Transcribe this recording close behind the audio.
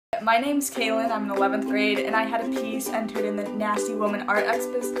My name's Calin, I'm in 11th grade, and I had a piece entered in the Nasty Woman Art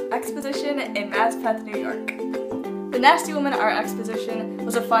Exposition in Maspeth, New York. The Nasty Woman Art Exposition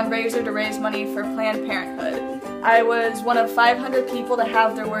was a fundraiser to raise money for Planned Parenthood. I was one of 500 people to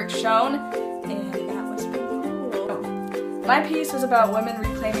have their work shown, and that was pretty cool. My piece was about women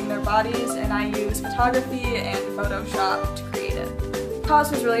reclaiming their bodies, and I used photography and Photoshop to create it. The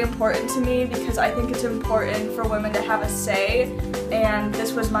cause was really important to me because I think it's important for women to have a say, and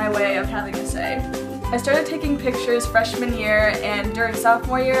this was my way of having a say. I started taking pictures freshman year, and during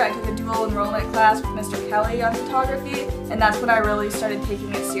sophomore year I took a dual enrollment class with Mr. Kelly on photography, and that's when I really started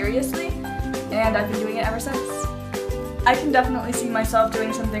taking it seriously, and I've been doing it ever since. I can definitely see myself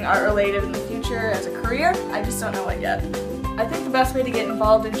doing something art related in the future as a career, I just don't know what yet. I think the best way to get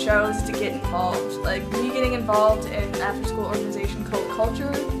involved in shows is to get involved. Like, me getting involved in an after-school organization called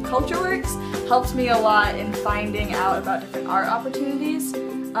CultureWorks helps me a lot in finding out about different art opportunities.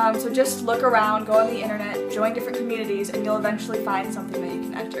 So just look around, go on the internet, join different communities, and you'll eventually find something that you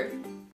can enter.